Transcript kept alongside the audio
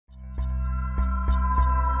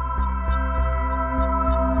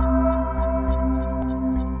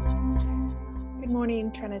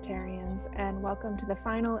Trinitarians, and welcome to the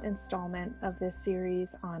final installment of this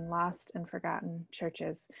series on lost and forgotten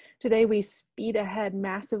churches. Today we speed ahead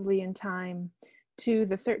massively in time to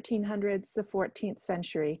the 1300s, the 14th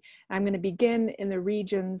century. I'm going to begin in the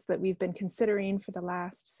regions that we've been considering for the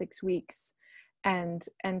last 6 weeks and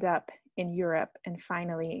end up in Europe and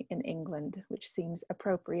finally in England, which seems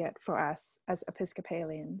appropriate for us as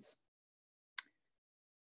Episcopalians.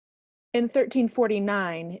 In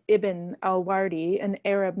 1349, Ibn al-Wardi, an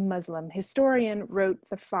Arab Muslim historian, wrote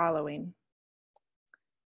the following: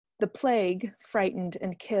 "The plague frightened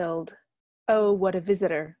and killed. Oh, what a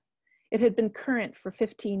visitor! It had been current for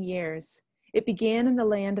 15 years. It began in the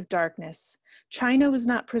land of darkness. China was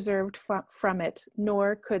not preserved from it,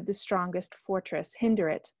 nor could the strongest fortress hinder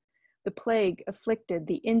it. The plague afflicted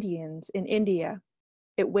the Indians in India.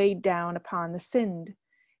 It weighed down upon the Sind.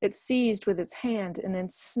 It seized with its hand and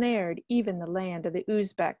ensnared even the land of the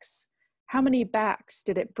Uzbeks. How many backs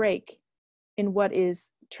did it break in what is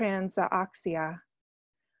Transoxia?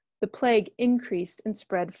 The plague increased and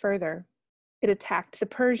spread further. It attacked the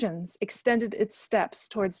Persians, extended its steps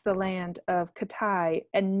towards the land of Katai,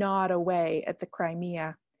 and gnawed away at the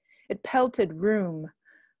Crimea. It pelted Rum,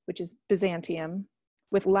 which is Byzantium,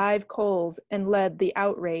 with live coals and led the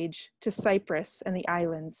outrage to Cyprus and the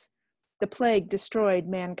islands. The plague destroyed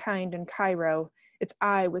mankind in Cairo. Its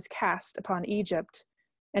eye was cast upon Egypt,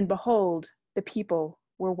 and behold, the people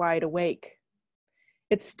were wide awake.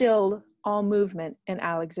 It stilled all movement in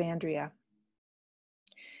Alexandria."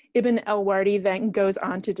 Ibn al-Wardi then goes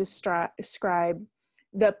on to describe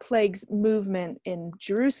the plague's movement in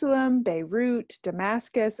Jerusalem, Beirut,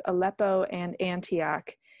 Damascus, Aleppo, and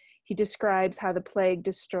Antioch. He describes how the plague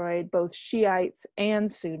destroyed both Shiites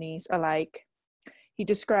and Sunnis alike. He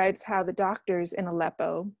describes how the doctors in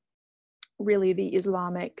Aleppo, really the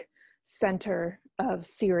Islamic center of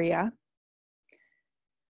Syria,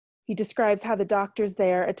 he describes how the doctors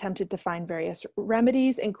there attempted to find various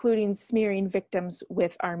remedies, including smearing victims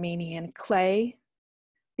with Armenian clay.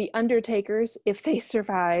 The undertakers, if they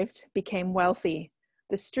survived, became wealthy.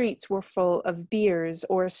 The streets were full of biers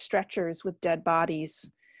or stretchers with dead bodies.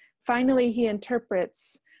 Finally, he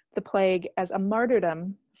interprets the plague as a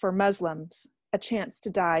martyrdom for Muslims, a chance to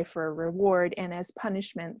die for a reward, and as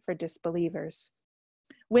punishment for disbelievers.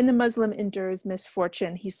 When the Muslim endures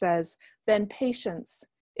misfortune, he says, then patience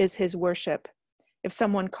is his worship. If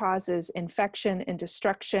someone causes infection and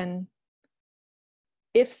destruction,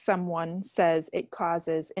 if someone says it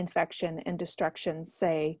causes infection and destruction,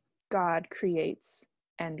 say, God creates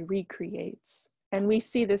and recreates. And we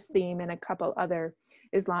see this theme in a couple other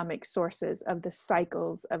Islamic sources of the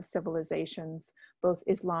cycles of civilizations, both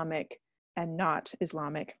Islamic and not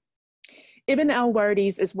Islamic. Ibn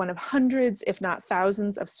al-Wardi's is one of hundreds, if not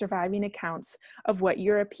thousands, of surviving accounts of what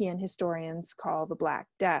European historians call the Black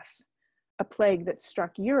Death, a plague that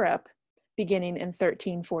struck Europe beginning in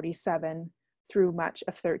 1347 through much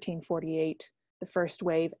of 1348, the first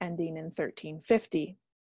wave ending in 1350.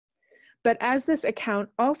 But as this account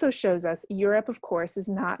also shows us, Europe, of course, is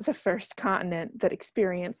not the first continent that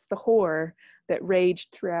experienced the horror that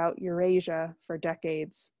raged throughout Eurasia for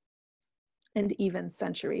decades and even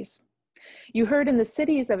centuries. You heard in the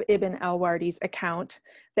cities of Ibn al-Wardi's account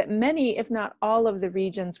that many, if not all, of the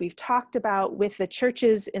regions we've talked about, with the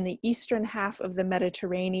churches in the eastern half of the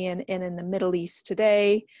Mediterranean and in the Middle East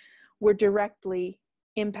today, were directly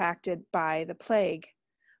impacted by the plague.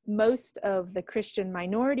 Most of the Christian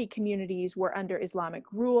minority communities were under Islamic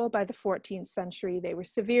rule by the 14th century. They were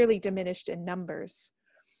severely diminished in numbers.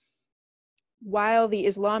 While the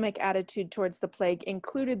Islamic attitude towards the plague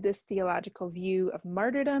included this theological view of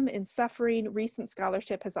martyrdom and suffering, recent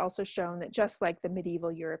scholarship has also shown that just like the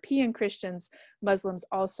medieval European Christians, Muslims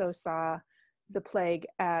also saw the plague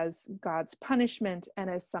as God's punishment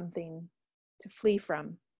and as something to flee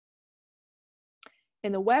from.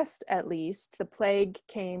 In the West, at least, the plague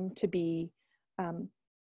came to be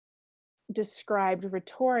described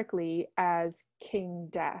rhetorically as King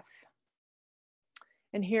Death.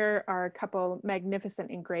 And here are a couple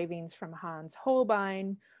magnificent engravings from Hans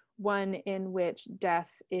Holbein, one in which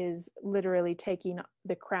death is literally taking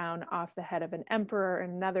the crown off the head of an emperor,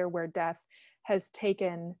 and another where death has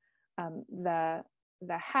taken the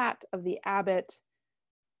hat of the abbot,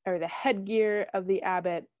 or the headgear of the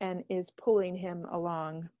abbot, and is pulling him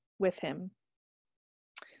along with him.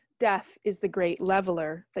 Death is the great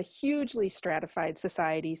leveler, the hugely stratified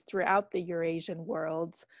societies throughout the Eurasian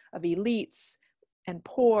worlds of elites and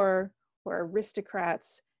poor, or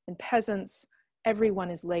aristocrats and peasants.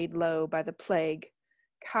 Everyone is laid low by the plague.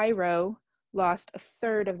 Cairo lost a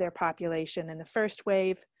third of their population in the first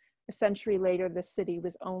wave, A century later, the city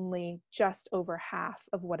was only just over half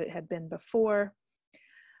of what it had been before.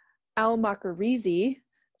 Al-Makarizi,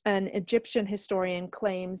 an Egyptian historian,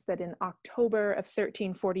 claims that in October of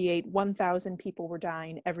 1348, 1,000 people were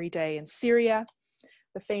dying every day in Syria.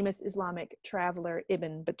 The famous Islamic traveler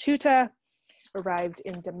Ibn Battuta arrived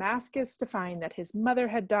in Damascus to find that his mother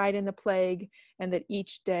had died in the plague, and that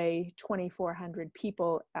each day 2,400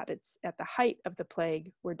 people at the height of the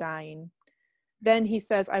plague were dying. Then he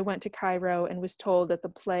says, I went to Cairo and was told that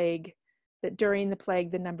during the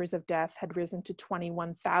plague, the numbers of death had risen to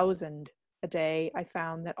 21,000 a day. I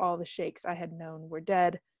found that all the sheikhs I had known were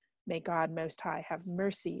dead. May God Most High have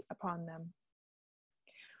mercy upon them.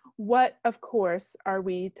 What, of course, are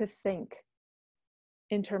we to think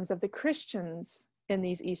in terms of the Christians in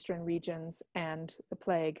these eastern regions and the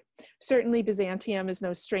plague? Certainly Byzantium is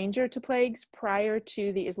no stranger to plagues. Prior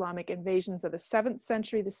to the Islamic invasions of the 7th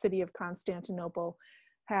century, the city of Constantinople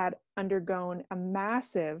had undergone a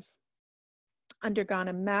massive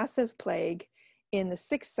plague in the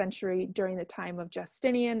 6th century during the time of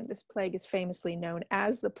Justinian. This plague is famously known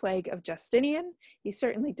as the Plague of Justinian. He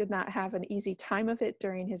certainly did not have an easy time of it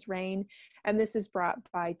during his reign, and this is brought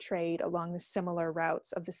by trade along the similar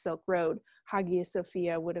routes of the Silk Road. Hagia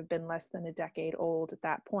Sophia would have been less than a decade old at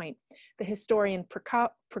that point. The historian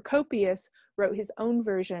Procopius wrote his own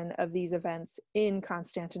version of these events in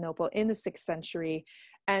Constantinople in the 6th century,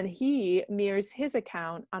 and he mirrors his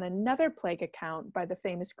account on another plague account by the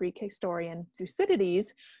famous Greek historian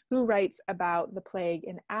Thucydides, who writes about the plague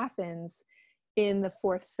in Athens in the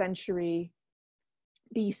 4th century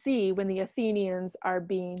BC, when the Athenians are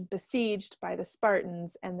being besieged by the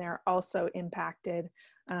Spartans, and they're also impacted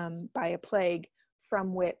by a plague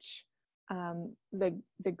from which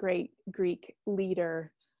the great Greek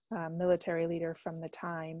leader, military leader from the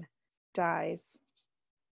time, dies.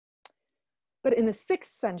 But in the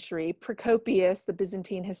 6th century, Procopius, the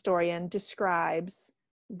Byzantine historian, describes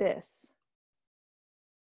this.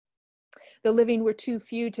 The living were too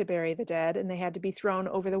few to bury the dead, and they had to be thrown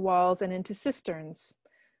over the walls and into cisterns.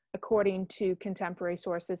 According to contemporary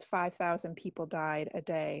sources, 5,000 people died a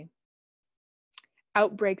day.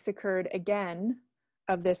 Outbreaks occurred again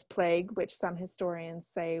of this plague, which some historians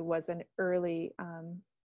say was an early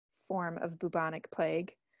form of bubonic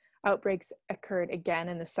plague. Outbreaks occurred again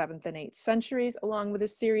in the 7th and 8th centuries, along with a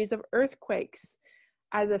series of earthquakes.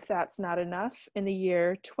 As if that's not enough, in the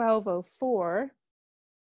year 1204,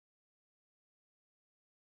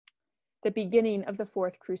 the beginning of the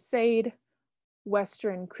Fourth Crusade,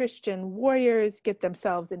 Western Christian warriors get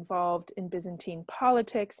themselves involved in Byzantine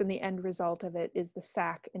politics, and the end result of it is the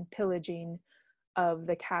sack and pillaging of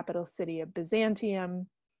the capital city of Byzantium,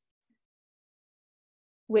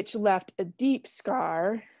 which left a deep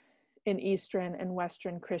scar in Eastern and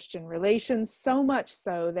Western Christian relations, so much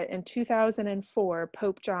so that in 2004,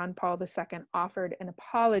 Pope John Paul II offered an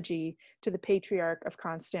apology to the Patriarch of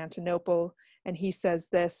Constantinople, and he says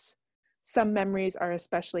this: some memories are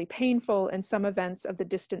especially painful, and some events of the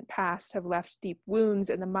distant past have left deep wounds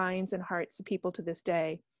in the minds and hearts of people to this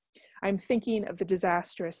day. I'm thinking of the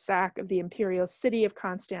disastrous sack of the imperial city of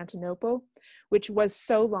Constantinople, which was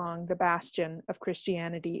so long the bastion of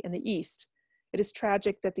Christianity in the East. It is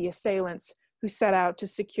tragic that the assailants, who set out to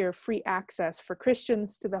secure free access for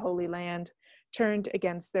Christians to the Holy Land, turned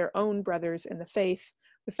against their own brothers in the faith.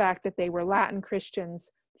 The fact that they were Latin Christians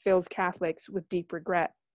fills Catholics with deep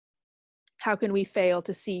regret. How can we fail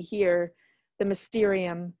to see here the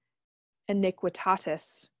mysterium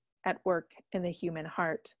iniquitatis at work in the human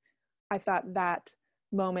heart? I thought that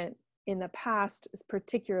moment in the past is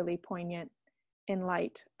particularly poignant in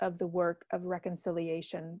light of the work of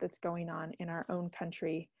reconciliation that's going on in our own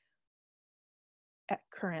country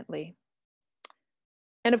currently.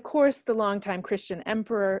 And of course, the longtime Christian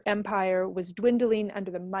empire was dwindling under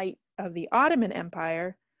the might of the Ottoman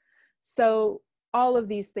Empire. So all of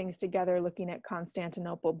these things together, looking at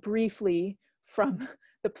Constantinople briefly from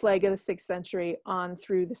the plague of the 6th century on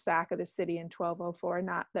through the sack of the city in 1204,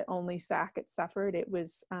 not the only sack it suffered, it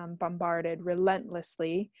was bombarded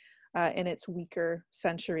relentlessly in its weaker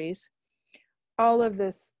centuries. All of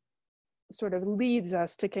this sort of leads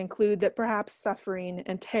us to conclude that perhaps suffering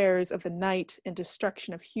and terrors of the night and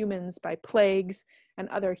destruction of humans by plagues and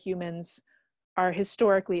other humans are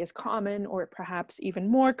historically as common, or perhaps even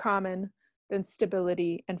more common, than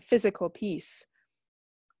stability and physical peace.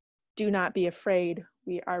 Do not be afraid.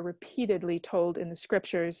 We are repeatedly told in the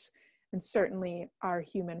scriptures, and certainly our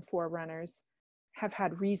human forerunners have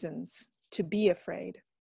had reasons to be afraid.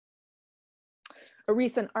 A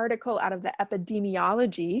recent article out of the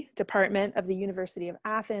epidemiology department of the University of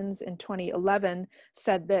Athens in 2011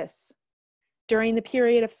 said this: During the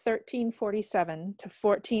period of 1347 to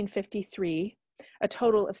 1453, a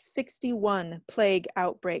total of 61 plague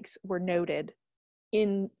outbreaks were noted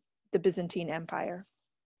in the Byzantine Empire.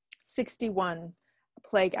 61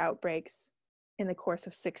 plague outbreaks in the course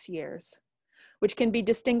of 6 years, which can be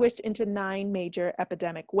distinguished into 9 major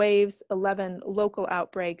epidemic waves, 11 local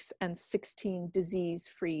outbreaks, and 16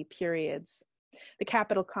 disease-free periods. The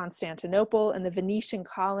capital, Constantinople, and the Venetian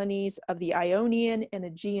colonies of the Ionian and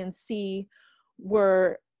Aegean Sea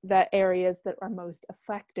were the areas that are most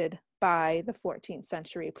affected by the 14th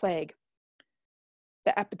century plague.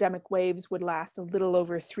 The epidemic waves would last a little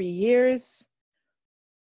over 3 years,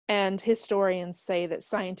 and historians say that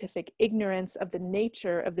scientific ignorance of the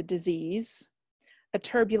nature of the disease, a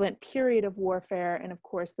turbulent period of warfare, and of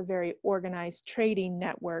course the very organized trading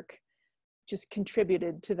network just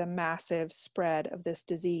contributed to the massive spread of this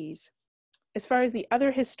disease. As far as the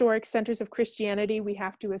other historic centers of Christianity, we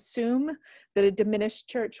have to assume that a diminished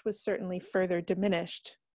church was certainly further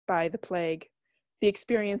diminished by the plague. The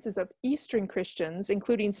experiences of Eastern Christians,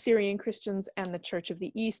 including Syrian Christians and the Church of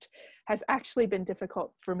the East, has actually been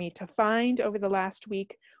difficult for me to find over the last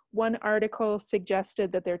week. One article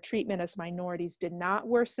suggested that their treatment as minorities did not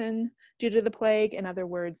worsen due to the plague. In other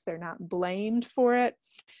words, they're not blamed for it.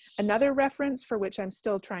 Another reference, for which I'm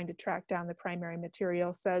still trying to track down the primary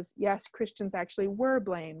material, says, yes, Christians actually were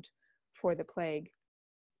blamed for the plague.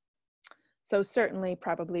 So certainly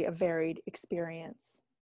probably a varied experience.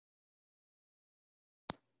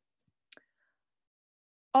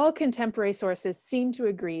 All contemporary sources seem to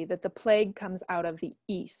agree that the plague comes out of the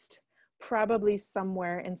East, probably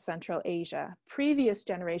somewhere in Central Asia. Previous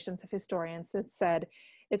generations of historians had said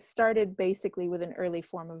it started basically with an early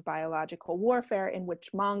form of biological warfare in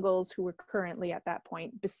which Mongols, who were currently at that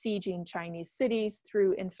point besieging Chinese cities,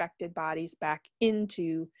 threw infected bodies back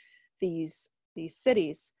into these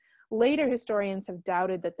cities. Later historians have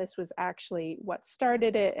doubted that this was actually what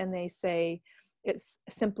started it, and they say it's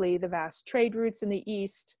simply the vast trade routes in the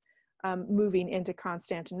East moving into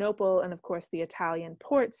Constantinople and of course the Italian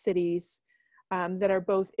port cities that are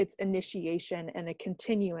both its initiation and a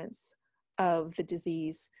continuance of the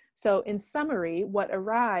disease. So in summary, what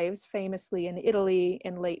arrives famously in Italy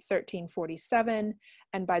in late 1347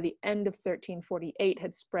 and by the end of 1348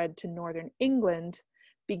 had spread to northern England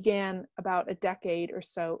began about a decade or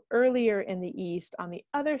so earlier in the East on the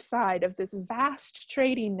other side of this vast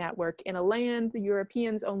trading network in a land the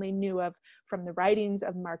Europeans only knew of from the writings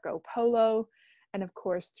of Marco Polo, and of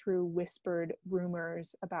course through whispered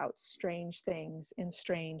rumors about strange things in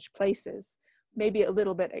strange places. Maybe a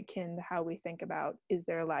little bit akin to how we think about, is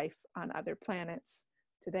there life on other planets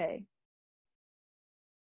today?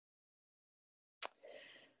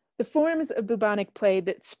 The forms of bubonic plague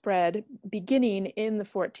that spread beginning in the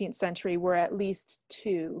 14th century were at least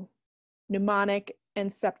 2, pneumonic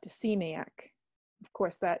and septicemic. Of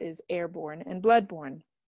course, that is airborne and bloodborne.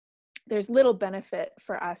 There's little benefit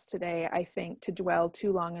for us today, I think, to dwell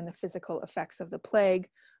too long on the physical effects of the plague,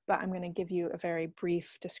 but I'm going to give you a very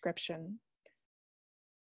brief description.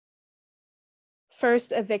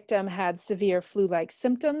 First, a victim had severe flu-like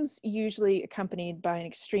symptoms, usually accompanied by an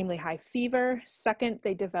extremely high fever. Second,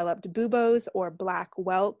 they developed buboes or black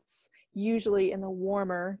welts, usually in the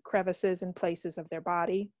warmer crevices and places of their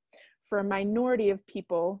body. For a minority of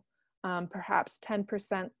people, perhaps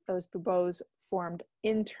 10%, those buboes formed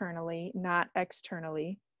internally, not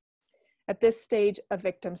externally. At this stage, a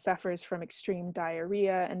victim suffers from extreme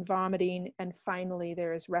diarrhea and vomiting, and finally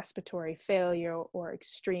there is respiratory failure or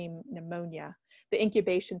extreme pneumonia, the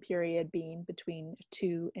incubation period being between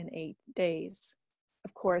 2 and 8 days.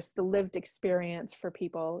 Of course, the lived experience for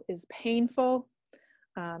people is painful,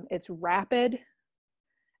 it's rapid.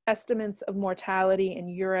 Estimates of mortality in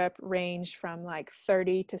Europe range from like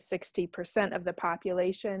 30 to 60% of the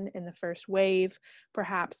population in the first wave.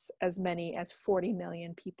 Perhaps as many as 40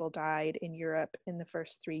 million people died in Europe in the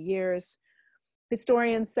first 3 years.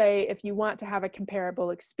 Historians say if you want to have a comparable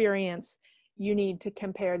experience, you need to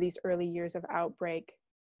compare these early years of outbreak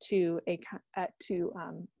to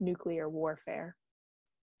nuclear warfare.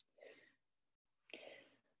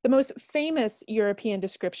 The most famous European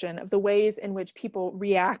description of the ways in which people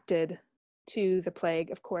reacted to the plague,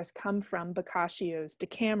 of course, come from Boccaccio's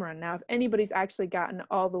Decameron. Now, if anybody's actually gotten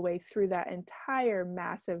all the way through that entire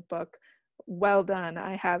massive book, well done.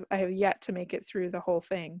 I have yet to make it through the whole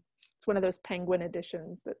thing. It's one of those Penguin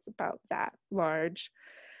editions that's about that large.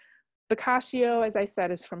 Boccaccio, as I said,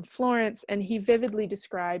 is from Florence, and he vividly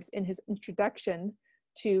describes in his introduction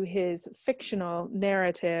to his fictional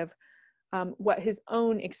narrative what his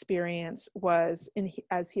own experience was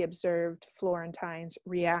as he observed Florentines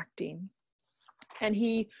reacting. And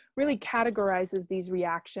he really categorizes these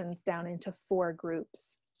reactions down into 4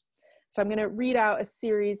 groups. So I'm going to read out a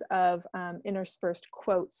series of interspersed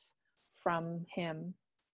quotes from him.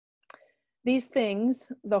 These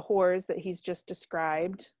things, the horrors that he's just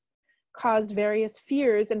described, caused various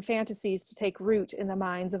fears and fantasies to take root in the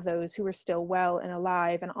minds of those who were still well and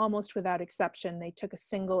alive, and almost without exception, they took a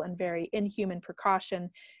single and very inhuman precaution,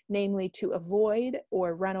 namely to avoid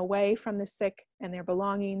or run away from the sick and their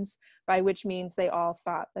belongings, by which means they all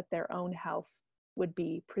thought that their own health would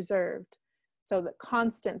be preserved. So the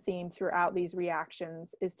constant theme throughout these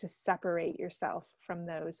reactions is to separate yourself from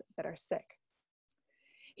those that are sick.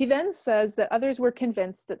 He then says that others were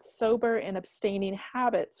convinced that sober and abstaining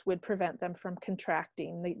habits would prevent them from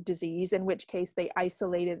contracting the disease, in which case they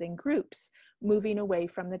isolated in groups, moving away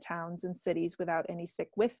from the towns and cities without any sick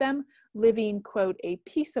with them, living, quote, a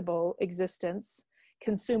peaceable existence,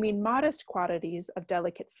 consuming modest quantities of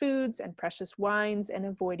delicate foods and precious wines, and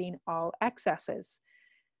avoiding all excesses.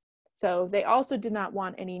 So they also did not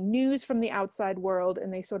want any news from the outside world,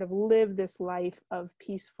 and they sort of lived this life of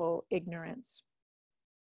peaceful ignorance.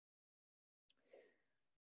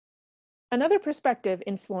 Another perspective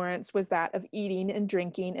in Florence was that of eating and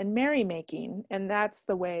drinking and merrymaking, and that's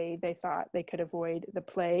the way they thought they could avoid the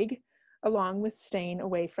plague, along with staying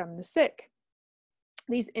away from the sick.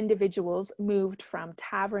 These individuals moved from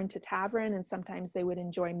tavern to tavern, and sometimes they would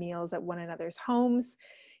enjoy meals at one another's homes.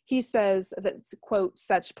 He says that, quote,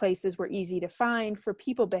 such places were easy to find, for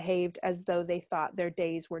people behaved as though they thought their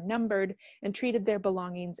days were numbered and treated their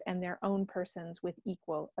belongings and their own persons with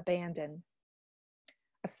equal abandon.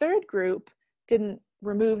 A third group didn't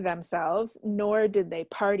remove themselves, nor did they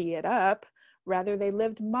party it up. Rather, they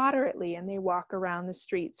lived moderately, and they walk around the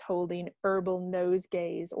streets holding herbal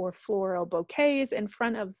nosegays or floral bouquets in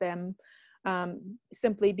front of them,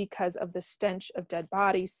 simply because of the stench of dead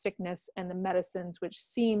bodies, sickness, and the medicines which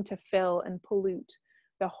seem to fill and pollute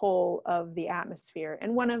the whole of the atmosphere.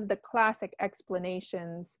 And one of the classic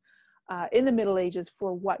explanations in the Middle Ages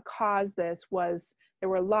for what caused this was there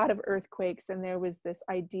were a lot of earthquakes, and there was this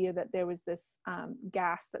idea that there was this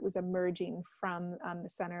gas that was emerging from the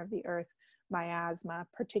center of the earth, miasma,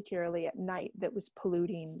 particularly at night, that was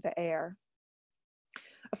polluting the air.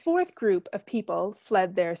 A fourth group of people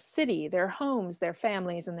fled their city, their homes, their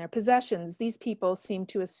families, and their possessions. These people seem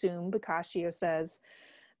to assume, Boccaccio says,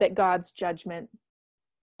 that God's judgment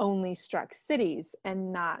only struck cities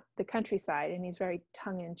and not the countryside. And he's very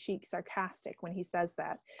tongue-in-cheek sarcastic when he says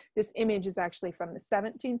that. This image is actually from the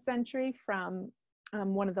 17th century, from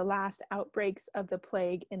one of the last outbreaks of the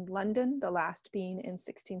plague in London, the last being in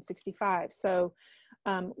 1665. So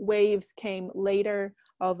waves came later,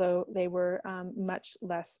 although they were much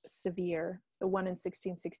less severe. The one in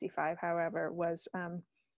 1665, however, was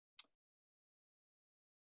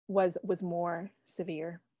more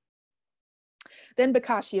severe. Then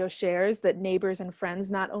Boccaccio shares that neighbors and friends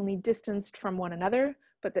not only distanced from one another,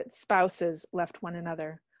 but that spouses left one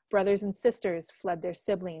another. Brothers and sisters fled their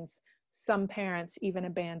siblings. Some parents even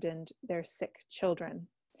abandoned their sick children.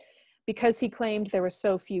 Because he claimed there were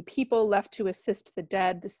so few people left to assist the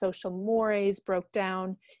dead, the social mores broke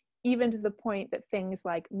down, even to the point that things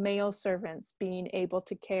like male servants being able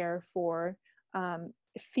to care for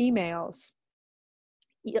females,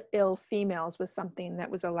 ill females, was something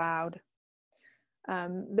that was allowed.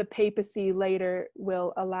 The papacy later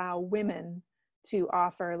will allow women to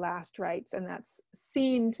offer last rites, and that's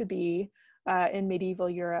seen to be, in medieval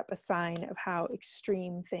Europe, a sign of how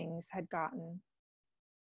extreme things had gotten.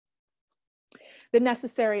 The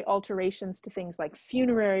necessary alterations to things like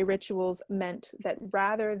funerary rituals meant that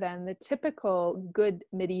rather than the typical good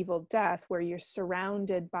medieval death, where you're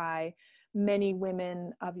surrounded by many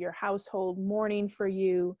women of your household mourning for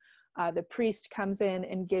you, the priest comes in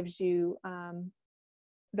and gives you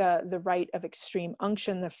the rite of extreme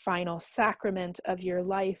unction, the final sacrament of your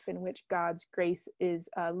life, in which God's grace is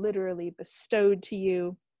literally bestowed to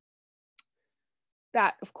you.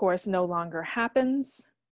 That, of course, no longer happens.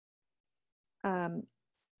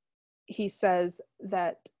 He says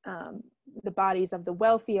that the bodies of the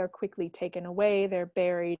wealthy are quickly taken away. They're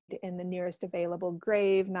buried in the nearest available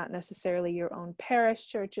grave, not necessarily your own parish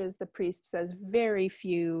churches. The priest says very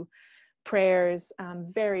few prayers,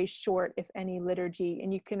 very short, if any, liturgy.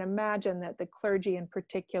 And you can imagine that the clergy in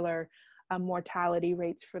particular, mortality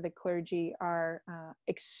rates for the clergy are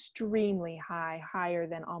extremely high, higher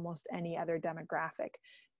than almost any other demographic,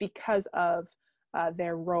 because of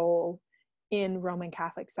their role in Roman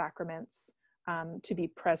Catholic sacraments, to be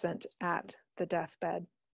present at the deathbed.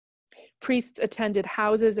 Priests attended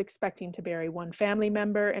houses expecting to bury one family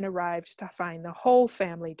member and arrived to find the whole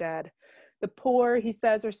family dead. The poor, he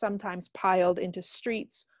says, are sometimes piled into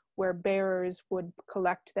streets where bearers would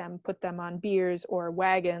collect them, put them on biers or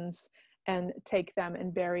wagons, and take them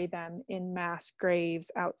and bury them in mass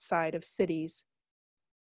graves outside of cities.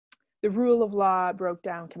 The rule of law broke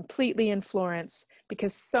down completely in Florence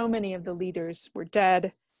because so many of the leaders were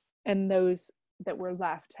dead, and those that were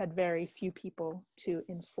left had very few people to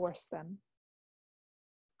enforce them.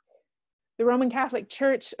 The Roman Catholic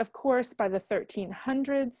Church, of course, by the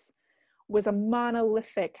 1300s, was a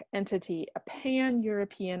monolithic entity, a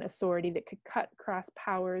pan-European authority that could cut across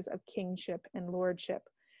powers of kingship and lordship.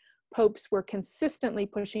 Popes were consistently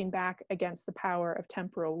pushing back against the power of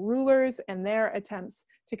temporal rulers and their attempts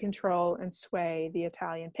to control and sway the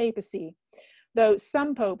Italian papacy, though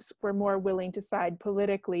some popes were more willing to side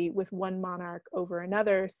politically with one monarch over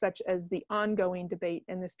another, such as the ongoing debate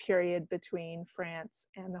in this period between France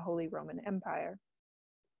and the Holy Roman Empire.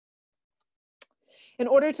 In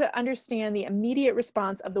order to understand the immediate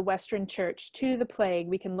response of the Western Church to the plague,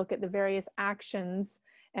 we can look at the various actions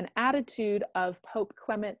and attitude of Pope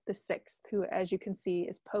Clement VI, who, as you can see,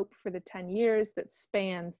 is Pope for the 10 years that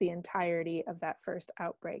spans the entirety of that first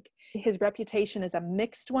outbreak. His reputation is a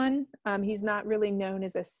mixed one. He's not really known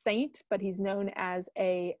as a saint, but he's known as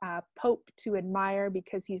a Pope to admire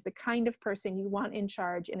because he's the kind of person you want in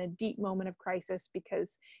charge in a deep moment of crisis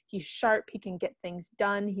because he's sharp, he can get things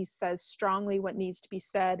done, he says strongly what needs to be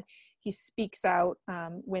said, he speaks out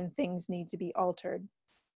when things need to be altered.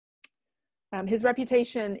 His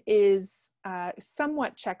reputation is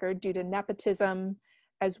somewhat checkered due to nepotism,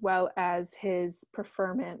 as well as his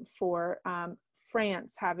preferment for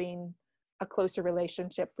France having a closer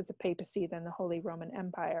relationship with the papacy than the Holy Roman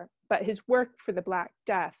Empire. But his work for the Black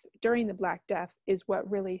Death, during the Black Death, is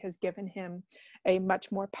what really has given him a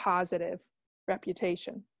much more positive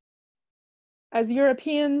reputation. As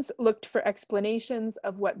Europeans looked for explanations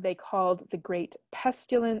of what they called the Great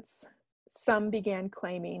Pestilence, some began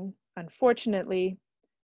claiming, unfortunately,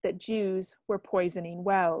 that Jews were poisoning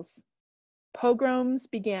wells. Pogroms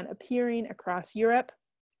began appearing across Europe.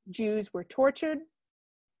 Jews were tortured.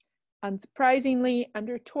 Unsurprisingly,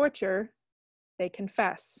 under torture, they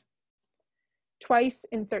confess. Twice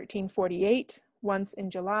in 1348, once in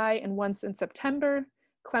July and once in September,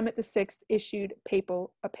 Clement VI issued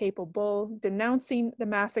a papal bull denouncing the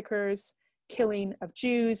massacres, killing of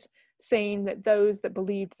Jews, saying that those that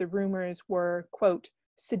believed the rumors were, quote,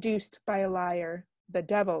 seduced by a liar, the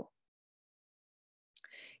devil.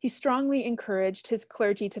 He strongly encouraged his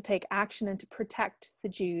clergy to take action and to protect the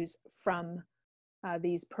Jews from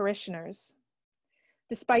these parishioners.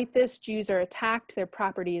 Despite this, Jews are attacked, their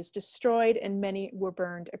property is destroyed, and many were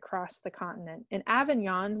burned across the continent. In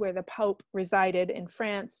Avignon, where the Pope resided in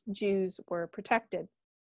France, Jews were protected.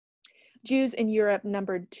 Jews in Europe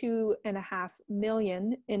numbered 2.5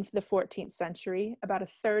 million in the 14th century. About a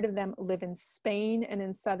third of them live in Spain and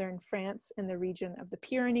in southern France in the region of the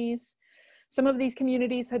Pyrenees. Some of these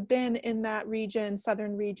communities had been in that region,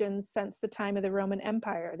 southern region, since the time of the Roman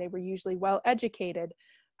Empire. They were usually well educated,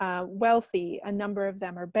 wealthy. A number of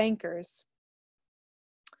them are bankers.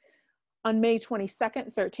 On May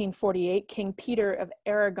 22nd, 1348, King Peter of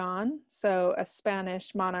Aragon, so a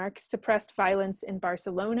Spanish monarch, suppressed violence in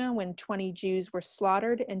Barcelona when 20 Jews were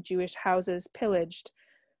slaughtered and Jewish houses pillaged.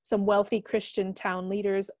 Some wealthy Christian town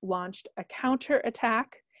leaders launched a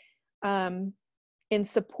counterattack in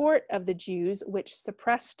support of the Jews, which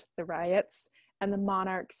suppressed the riots, and the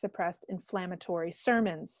monarch suppressed inflammatory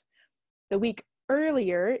sermons. The week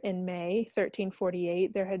earlier, in May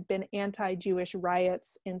 1348, there had been anti-Jewish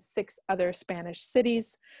riots in 6 other Spanish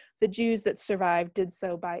cities. The Jews that survived did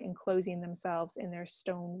so by enclosing themselves in their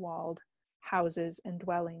stone-walled houses and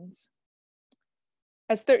dwellings.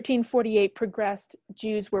 As 1348 progressed,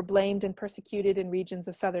 Jews were blamed and persecuted in regions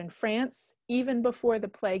of southern France, even before the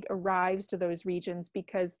plague arrives to those regions,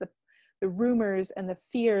 because the rumors and the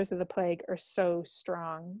fears of the plague are so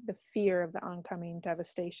strong. The fear of the oncoming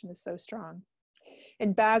devastation is so strong.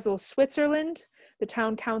 In Basel, Switzerland, the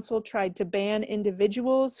town council tried to ban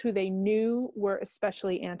individuals who they knew were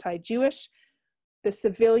especially anti-Jewish. The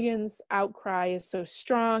civilians' outcry is so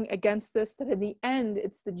strong against this that in the end,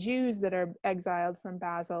 it's the Jews that are exiled from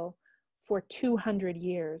Basel for 200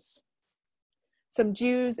 years. Some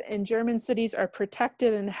Jews in German cities are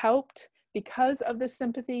protected and helped because of the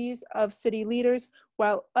sympathies of city leaders,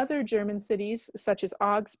 while other German cities, such as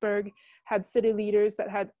Augsburg, had city leaders that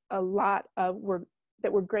had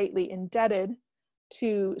that were greatly indebted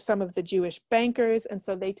to some of the Jewish bankers, and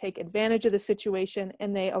so they take advantage of the situation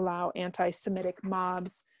and they allow anti-Semitic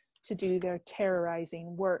mobs to do their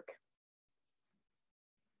terrorizing work.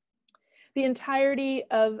 The entirety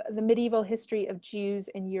of the medieval history of Jews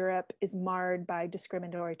in Europe is marred by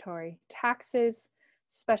discriminatory taxes,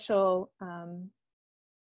 special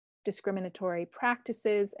discriminatory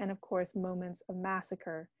practices, and of course, moments of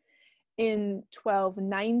massacre. In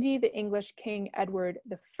 1290, the English King Edward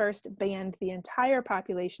I banned the entire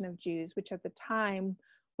population of Jews, which at the time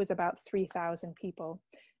was about 3,000 people.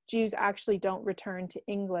 Jews actually don't return to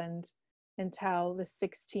England until the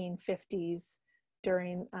 1650s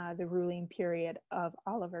during the ruling period of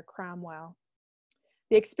Oliver Cromwell.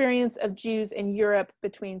 The experience of Jews in Europe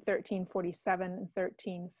between 1347 and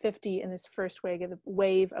 1350 in this first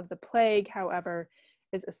wave of the plague, however,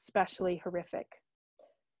 is especially horrific.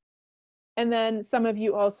 And then some of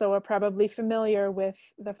you also are probably familiar with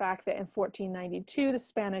the fact that in 1492, the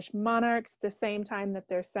Spanish monarchs, at the same time that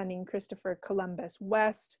they're sending Christopher Columbus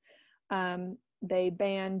west, they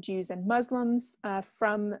ban Jews and Muslims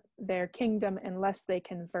from their kingdom unless they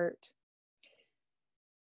convert.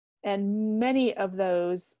 And many of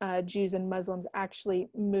those Jews and Muslims actually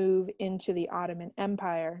move into the Ottoman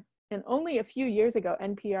Empire. And only a few years ago,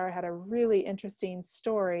 NPR had a really interesting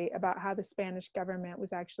story about how the Spanish government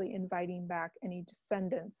was actually inviting back any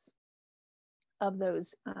descendants of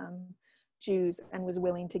those Jews and was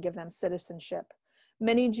willing to give them citizenship.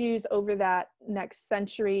 Many Jews over that next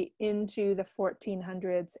century into the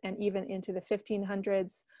 1400s and even into the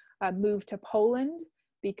 1500s moved to Poland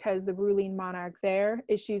because the ruling monarch there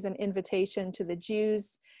issues an invitation to the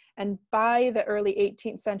Jews. And by the early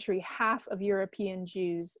 18th century, half of European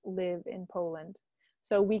Jews live in Poland.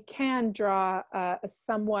 So we can draw a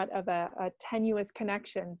somewhat of a tenuous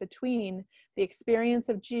connection between the experience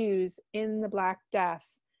of Jews in the Black Death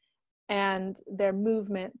and their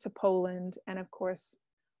movement to Poland. And of course,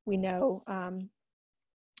 we know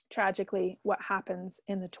tragically what happens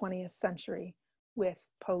in the 20th century with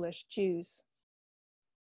Polish Jews.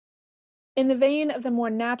 In the vein of the more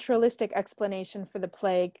naturalistic explanation for the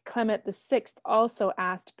plague, Clement VI also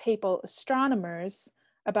asked papal astronomers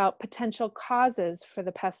about potential causes for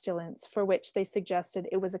the pestilence, for which they suggested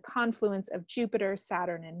it was a confluence of Jupiter,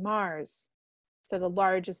 Saturn, and Mars, so the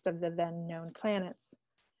largest of the then known planets.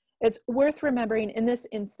 It's worth remembering in this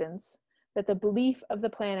instance that the belief of the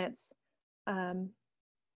planets,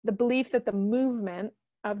 the belief that the movement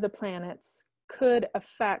of the planets could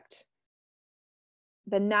affect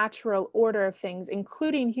the natural order of things,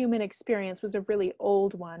 including human experience, was a really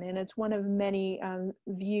old one. And it's one of many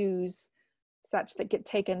views such that get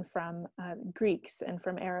taken from Greeks and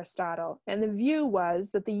from Aristotle. And the view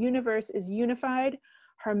was that the universe is unified,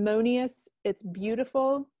 harmonious, it's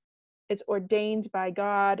beautiful, it's ordained by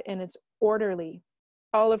God, and it's orderly.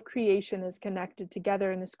 All of creation is connected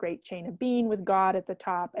together in this great chain of being, with God at the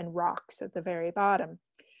top and rocks at the very bottom.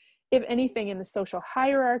 If anything in the social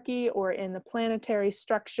hierarchy or in the planetary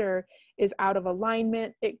structure is out of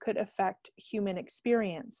alignment, it could affect human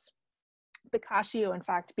experience. Boccaccio, in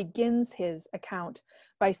fact, begins his account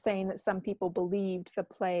by saying that some people believed the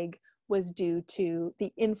plague was due to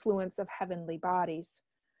the influence of heavenly bodies.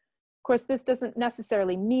 Of course, this doesn't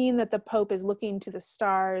necessarily mean that the Pope is looking to the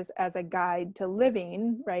stars as a guide to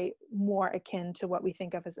living, right? More akin to what we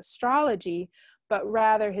think of as astrology, but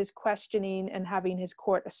rather his questioning and having his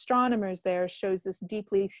court astronomers there shows this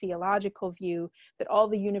deeply theological view that all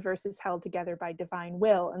the universe is held together by divine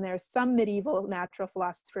will. And there are some medieval natural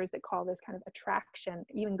philosophers that call this kind of attraction,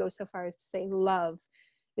 even go so far as to say love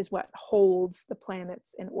is what holds the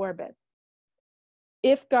planets in orbit.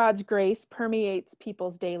 If God's grace permeates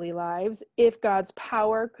people's daily lives, if God's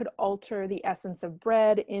power could alter the essence of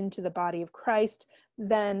bread into the body of Christ,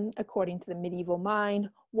 then, according to the medieval mind,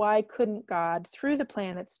 why couldn't God, through the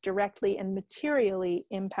planets, directly and materially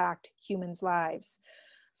impact humans' lives?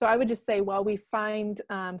 So I would just say, while we find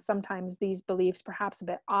sometimes these beliefs perhaps a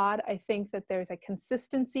bit odd, I think that there's a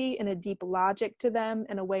consistency and a deep logic to them,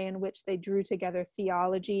 and a way in which they drew together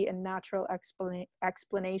theology and natural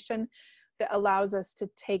explanation that allows us to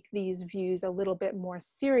take these views a little bit more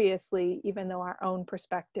seriously, even though our own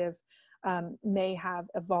perspective may have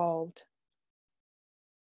evolved.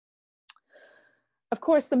 Of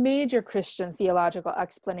course, the major Christian theological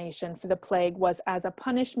explanation for the plague was as a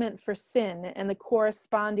punishment for sin, and the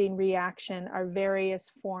corresponding reaction are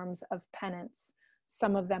various forms of penance,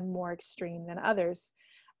 some of them more extreme than others.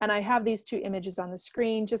 And I have these two images on the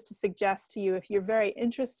screen just to suggest to you, if you're very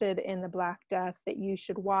interested in the Black Death, that you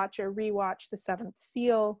should watch or rewatch The Seventh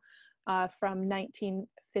Seal from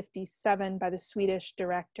 1957 by the Swedish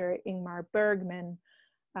director Ingmar Bergman,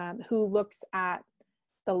 who looks at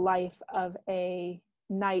the life of a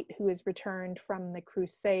knight who is returned from the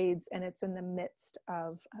Crusades, and it's in the midst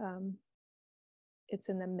of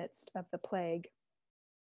the plague.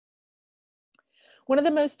 One of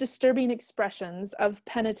the most disturbing expressions of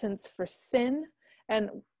penitence for sin, and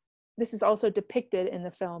this is also depicted in the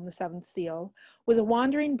film, The Seventh Seal, was a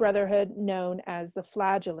wandering brotherhood known as the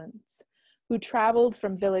Flagellants, who traveled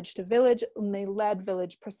from village to village, and they led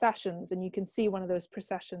village processions, and you can see one of those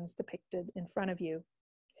processions depicted in front of you.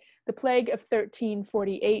 The plague of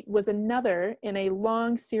 1348 was another in a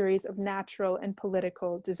long series of natural and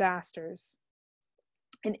political disasters.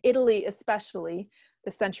 In Italy especially,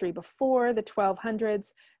 the century before, the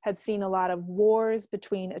 1200s, had seen a lot of wars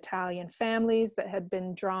between Italian families that had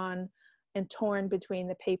been drawn and torn between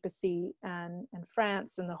the papacy and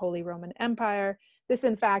France and the Holy Roman Empire. This,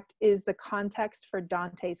 in fact, is the context for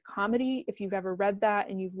Dante's comedy. If you've ever read that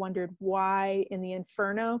and you've wondered why in the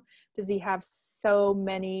Inferno does he have so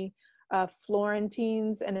many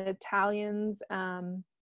Florentines and Italians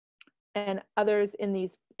and others in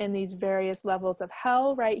these various levels of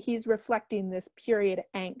hell, right? He's reflecting this period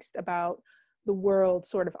angst about the world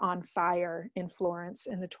sort of on fire in Florence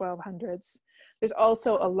in the 1200s. There's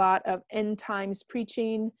also a lot of end times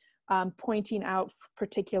preaching, pointing out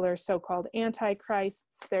particular so-called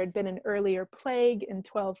antichrists. There had been an earlier plague in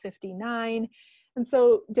 1259. And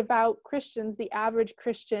so devout Christians, the average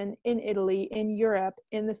Christian in Italy, in Europe,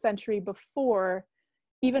 in the century before,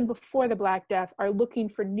 even before the Black Death, are looking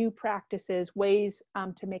for new practices, ways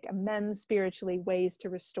to make amends spiritually, ways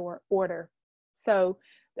to restore order. So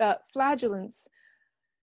the Flagellants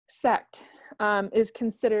sect is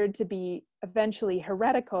considered to be eventually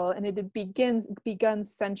heretical, and it had begun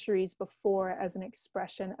centuries before as an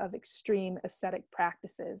expression of extreme ascetic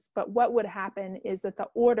practices. But what would happen is that the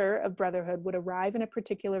order of brotherhood would arrive in a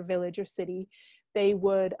particular village or city. They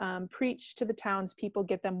would preach to the townspeople,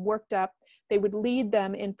 get them worked up. They would lead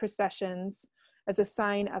them in processions as a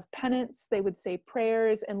sign of penance. They would say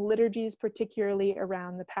prayers and liturgies, particularly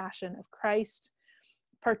around the Passion of Christ.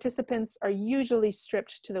 Participants are usually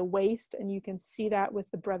stripped to the waist, and you can see that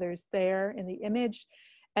with the brothers there in the image,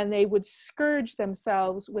 and they would scourge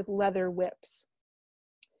themselves with leather whips.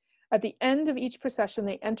 At the end of each procession,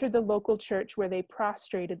 they entered the local church where they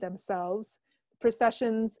prostrated themselves.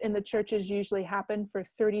 Processions in the churches usually happened for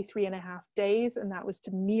 33.5 days, and that was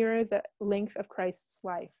to mirror the length of Christ's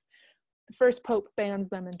life. The first pope bans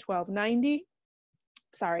them in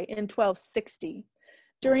 1260.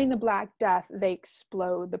 During the Black Death, they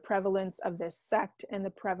explode. The prevalence of this sect and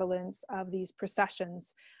the prevalence of these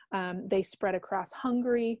processions, they spread across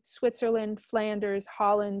Hungary, Switzerland, Flanders,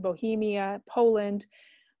 Holland, Bohemia, Poland.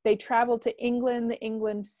 They traveled to England.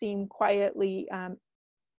 England seemed quietly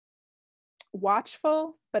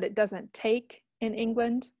watchful, but it doesn't take in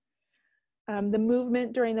England. The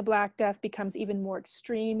movement during the Black Death becomes even more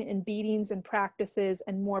extreme in beatings and practices,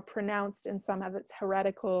 and more pronounced in some of its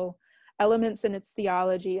heretical elements in its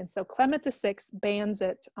theology. And so Clement VI bans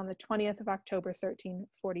it on the 20th of October,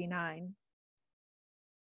 1349.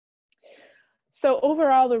 So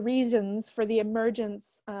overall, the reasons for the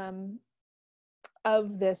emergence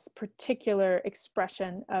of this particular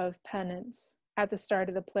expression of penance at the start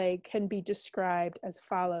of the plague can be described as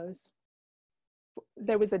follows.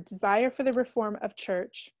 There was a desire for the reform of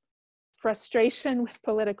church, frustration with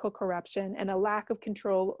political corruption, and a lack of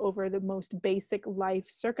control over the most basic life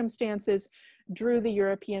circumstances drew the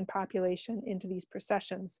European population into these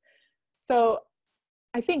processions. So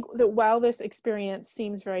I think that while this experience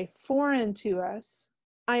seems very foreign to us,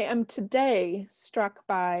 I am today struck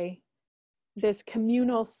by this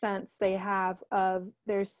communal sense they have of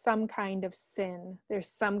there's some kind of sin, there's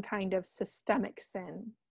some kind of systemic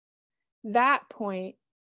sin. That point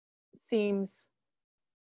seems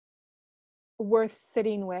worth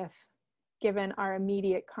sitting with, given our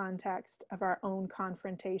immediate context of our own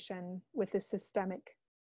confrontation with the systemic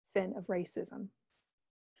sin of racism.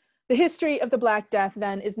 The history of the Black Death,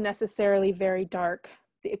 then, is necessarily very dark.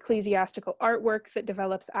 The ecclesiastical artwork that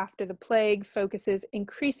develops after the plague focuses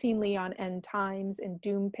increasingly on end times and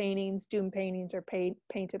doom paintings. Doom paintings are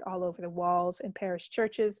painted all over the walls in parish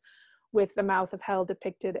churches, with the mouth of hell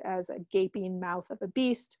depicted as a gaping mouth of a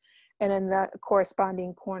beast, and in the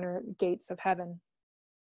corresponding corner, gates of heaven.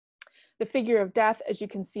 The figure of death, as you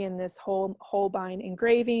can see in this Holbein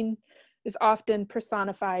engraving, is often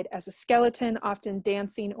personified as a skeleton, often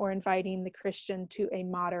dancing or inviting the Christian to a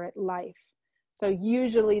moderate life. So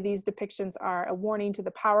usually these depictions are a warning to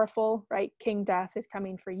the powerful, right? King Death is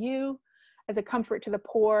coming for you. As a comfort to the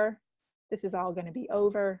poor, this is all going to be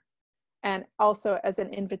over. And also as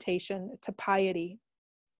an invitation to piety.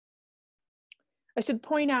 I should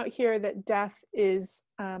point out here that death is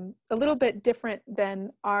a little bit different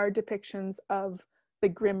than our depictions of the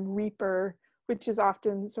Grim Reaper, which is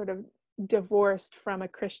often sort of divorced from a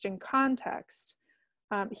Christian context.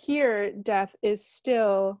 Here, death is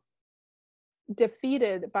still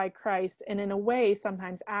defeated by Christ, and in a way,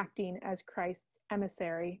 sometimes acting as Christ's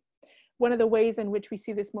emissary. One of the ways in which we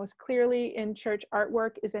see this most clearly in church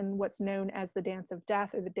artwork is in what's known as the Dance of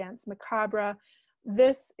Death, or the Dance Macabre.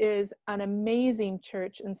 This is an amazing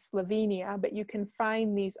church in Slovenia, but you can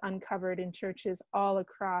find these uncovered in churches all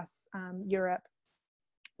across Europe.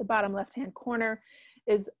 The bottom left-hand corner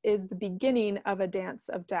is the beginning of a Dance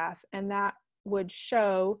of Death, and that would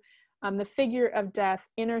show the figure of death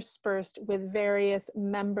interspersed with various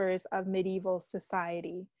members of medieval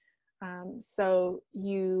society. And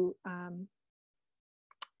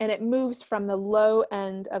it moves from the low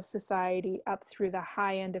end of society up through the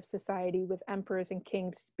high end of society, with emperors and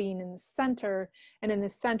kings being in the center. And in the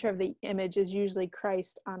center of the image is usually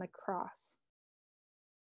Christ on a cross.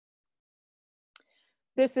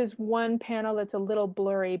 This is one panel that's a little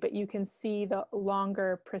blurry, but you can see the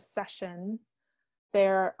longer procession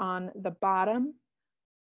there on the bottom.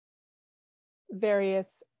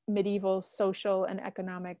 Various medieval social and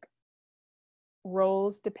economic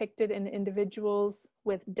roles depicted in individuals,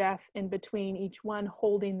 with death in between each one,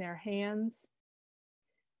 holding their hands.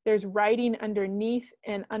 There's writing underneath,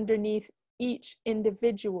 and underneath each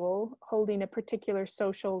individual holding a particular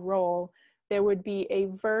social role, there would be a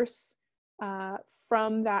verse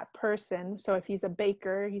from that person. So if he's a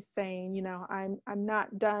baker, he's saying, you know, I'm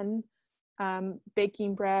not done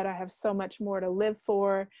baking bread. I have so much more to live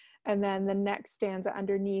for. And then the next stanza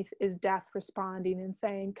underneath is death responding and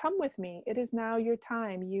saying, come with me. It is now your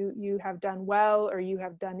time. You have done well, or you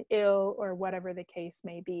have done ill, or whatever the case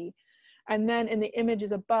may be. And then in the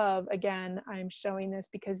images above, again, I'm showing this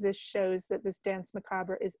because this shows that this Dance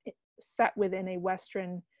Macabre is set within a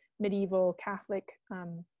Western medieval Catholic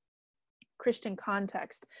Christian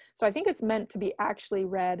context. So I think it's meant to be actually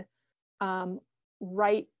read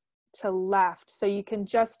right to left. So you can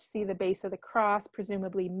just see the base of the cross,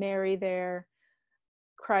 presumably Mary there,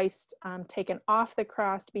 Christ taken off the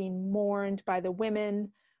cross, being mourned by the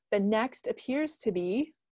women. The next appears to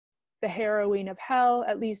be the harrowing of hell.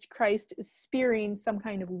 At least Christ is spearing some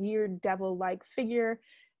kind of weird devil-like figure.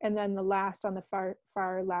 And then the last on the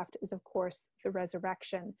far left is, of course, the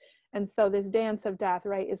resurrection. And so this Dance of Death,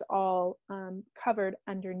 right, is all covered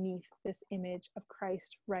underneath this image of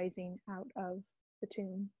Christ rising out of the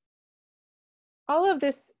tomb. All of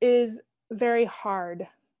this is very hard.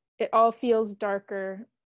 It all feels darker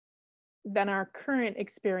than our current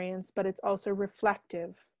experience, but it's also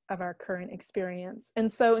reflective of our current experience.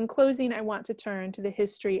 And so in closing, I want to turn to the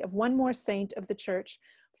history of one more saint of the church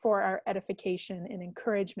for our edification and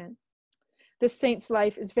encouragement. This saint's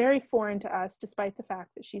life is very foreign to us, despite the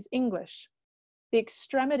fact that she's English. The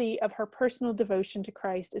extremity of her personal devotion to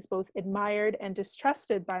Christ is both admired and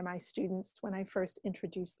distrusted by my students when I first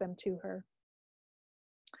introduced them to her.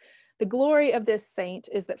 The glory of this saint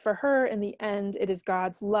is that for her, in the end, it is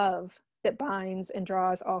God's love that binds and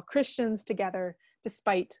draws all Christians together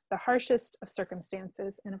despite the harshest of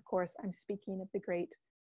circumstances. And of course, I'm speaking of the great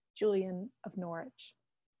Julian of Norwich.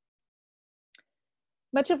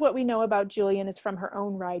 Much of what we know about Julian is from her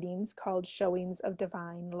own writings called Showings of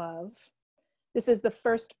Divine Love. This is the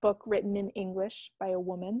first book written in English by a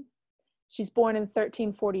woman. She's born in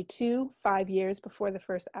 1342, 5 years before the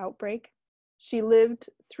first outbreak. She lived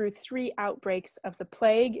through 3 outbreaks of the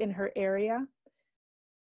plague in her area.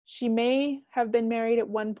 She may have been married at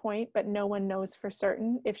one point, but no one knows for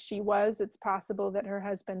certain. If she was, it's possible that her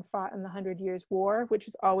husband fought in the 100 Years' War, which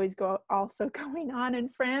is always also going on in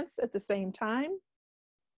France at the same time.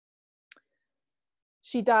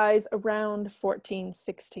 She dies around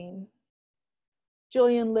 1416.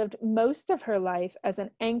 Julian lived most of her life as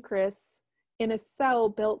an anchoress in a cell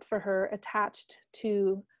built for her attached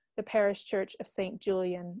to the parish church of St.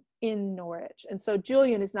 Julian in Norwich. And so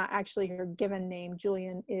Julian is not actually her given name.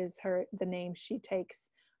 Julian is the name she takes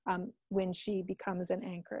when she becomes an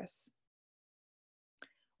anchoress.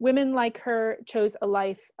 Women like her chose a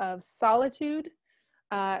life of solitude.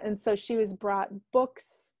 And so she was brought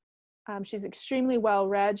books. She's extremely well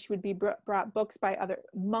read. She would be brought books by other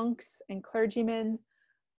monks and clergymen.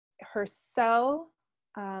 Her cell,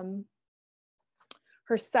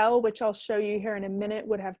 which I'll show you here in a minute,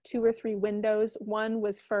 would have 2 or 3 windows. One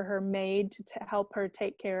was for her maid to help her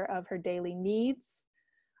take care of her daily needs.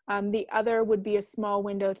 The other would be a small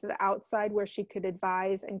window to the outside where she could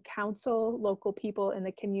advise and counsel local people in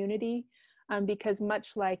the community, because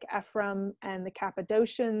much like Ephraim and the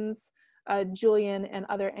Cappadocians, Julian and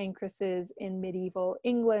other anchoresses in medieval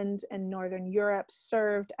England and Northern Europe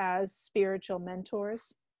served as spiritual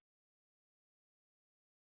mentors.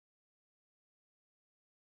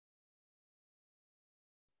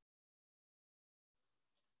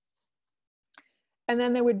 And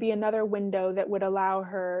then there would be another window that would allow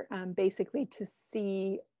her basically to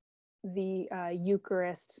see the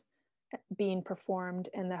Eucharist being performed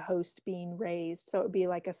and the host being raised. So it would be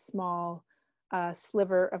like a small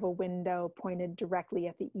sliver of a window pointed directly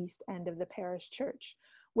at the east end of the parish church.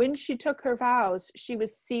 When she took her vows, she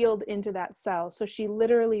was sealed into that cell. So she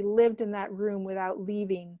literally lived in that room without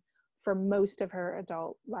leaving for most of her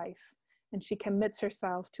adult life. And she commits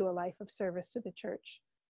herself to a life of service to the church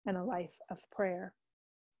and a life of prayer.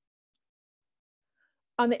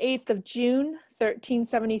 On the 8th of June,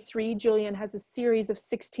 1373, Julian has a series of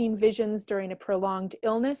 16 visions during a prolonged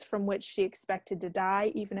illness from which she expected to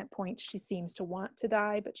die. Even at points she seems to want to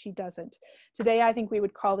die, but she doesn't. Today, I think we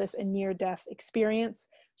would call this a near-death experience.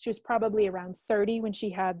 She was probably around 30 when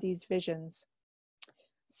she had these visions.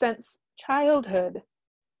 Since childhood,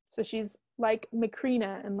 so she's like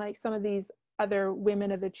Macrina and like some of these other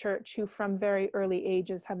women of the church who from very early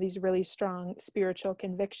ages have these really strong spiritual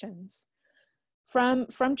convictions.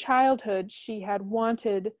 From childhood, she had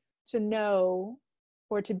wanted to know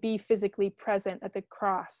or to be physically present at the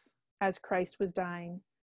cross as Christ was dying,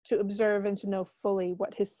 to observe and to know fully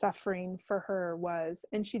what his suffering for her was.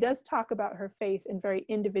 And she does talk about her faith in very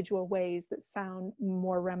individual ways that sound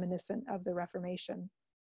more reminiscent of the Reformation.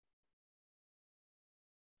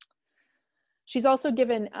 She's also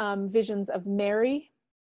given visions of Mary,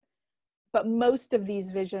 but most of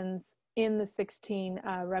these visions in the 16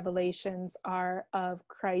 revelations are of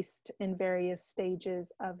Christ in various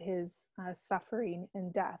stages of his suffering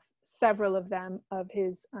and death, several of them of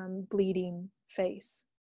his bleeding face.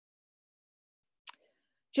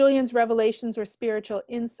 Julian's revelations or spiritual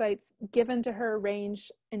insights given to her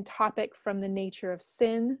range in topic from the nature of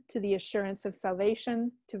sin to the assurance of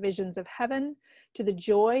salvation, to visions of heaven, to the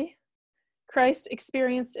joy Christ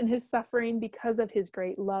experienced in his suffering because of his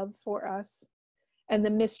great love for us, and the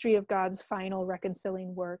mystery of God's final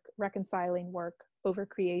reconciling work over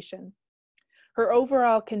creation. Her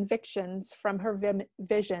overall convictions from her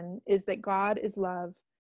vision is that God is love,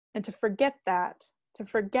 and to forget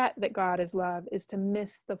that God is love is to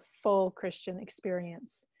miss the full Christian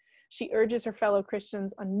experience. She urges her fellow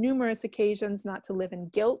Christians on numerous occasions not to live in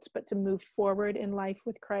guilt, but to move forward in life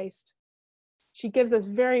with Christ. She gives us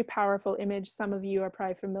very powerful image some of you are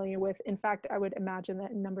probably familiar with. In fact, I would imagine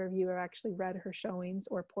that a number of you have actually read her showings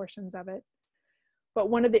or portions of it. But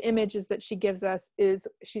one of the images that she gives us is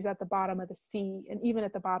she's at the bottom of the sea, and even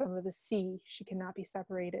at the bottom of the sea, she cannot be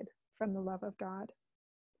separated from the love of God.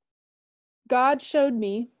 God showed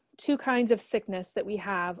me two kinds of sickness that we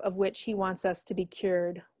have, of which he wants us to be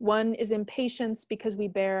cured. One is impatience because we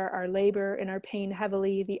bear our labor and our pain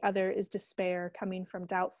heavily. The other is despair coming from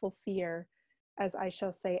doubtful fear, as I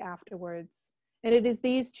shall say afterwards. And it is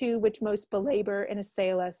these two which most belabor and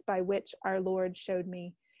assail us, by which our Lord showed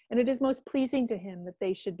me. And it is most pleasing to him that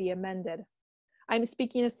they should be amended. I am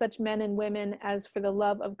speaking of such men and women as for the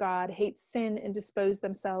love of God hate sin and dispose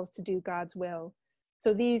themselves to do God's will.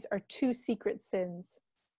 So these are two secret sins,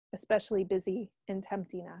 especially busy in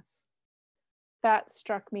tempting us. That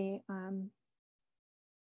struck me and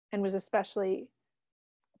was especially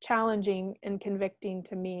challenging and convicting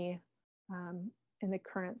to me in the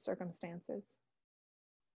current circumstances.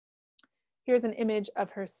 Here's an image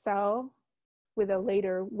of her cell with a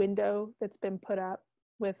later window that's been put up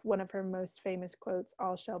with one of her most famous quotes,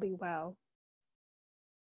 "All shall be well."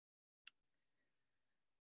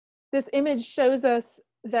 This image shows us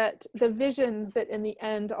that the vision that in the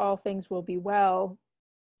end all things will be well,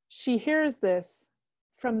 she hears this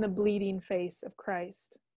from the bleeding face of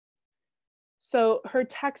Christ. So her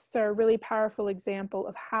texts are a really powerful example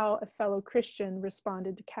of how a fellow Christian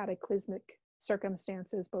responded to cataclysmic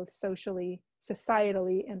circumstances, both socially,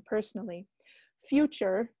 societally, and personally.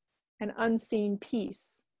 Future and unseen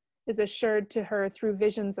peace is assured to her through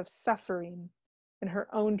visions of suffering in her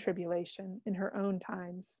own tribulation, in her own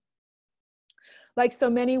times. Like so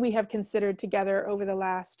many we have considered together over the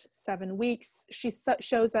last 7 weeks, she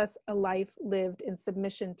shows us a life lived in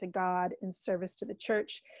submission to God, in service to the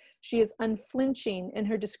church. She is unflinching in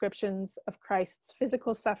her descriptions of Christ's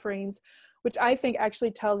physical sufferings, which I think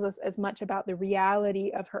actually tells us as much about the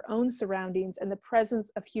reality of her own surroundings and the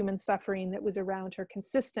presence of human suffering that was around her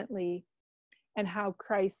consistently, and how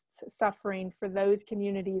Christ's suffering for those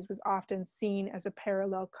communities was often seen as a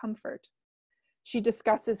parallel comfort. She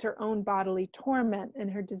discusses her own bodily torment and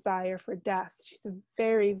her desire for death. She's a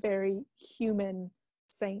very, very human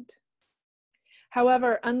saint.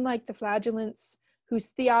 However, unlike the flagellants, whose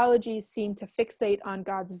theologies seem to fixate on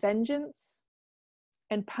God's vengeance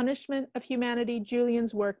and punishment of humanity,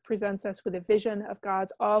 Julian's work presents us with a vision of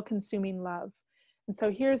God's all-consuming love. And so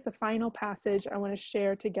here's the final passage I want to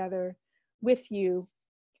share together with you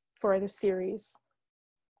for the series.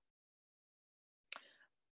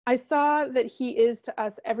 I saw that he is to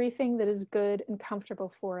us everything that is good and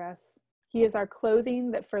comfortable for us. He is our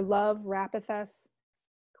clothing that for love wrappeth us,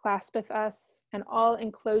 claspeth us, and all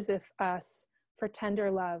encloseth us for tender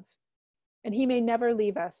love. And he may never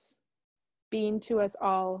leave us, being to us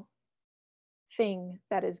all thing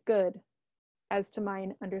that is good, as to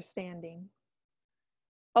mine understanding.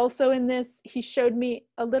 Also in this, he showed me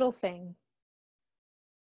a little thing,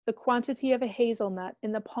 the quantity of a hazelnut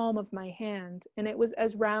in the palm of my hand, and it was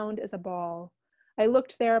as round as a ball. I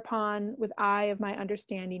looked thereupon with eye of my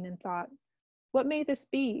understanding and thought, what may this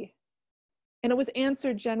be? And it was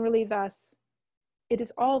answered generally thus, it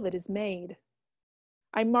is all that is made.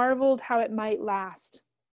 I marveled how it might last,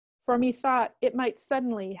 for methought it might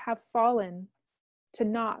suddenly have fallen to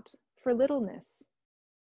naught for littleness.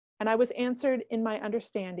 And I was answered in my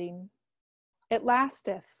understanding, it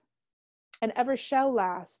lasteth, and ever shall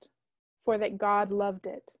last, for that God loved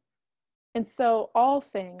it. And so all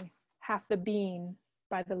thing hath the being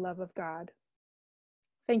by the love of God.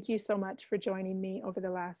 Thank you so much for joining me over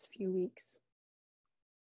the last few weeks.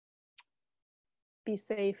 Be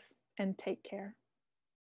safe and take care.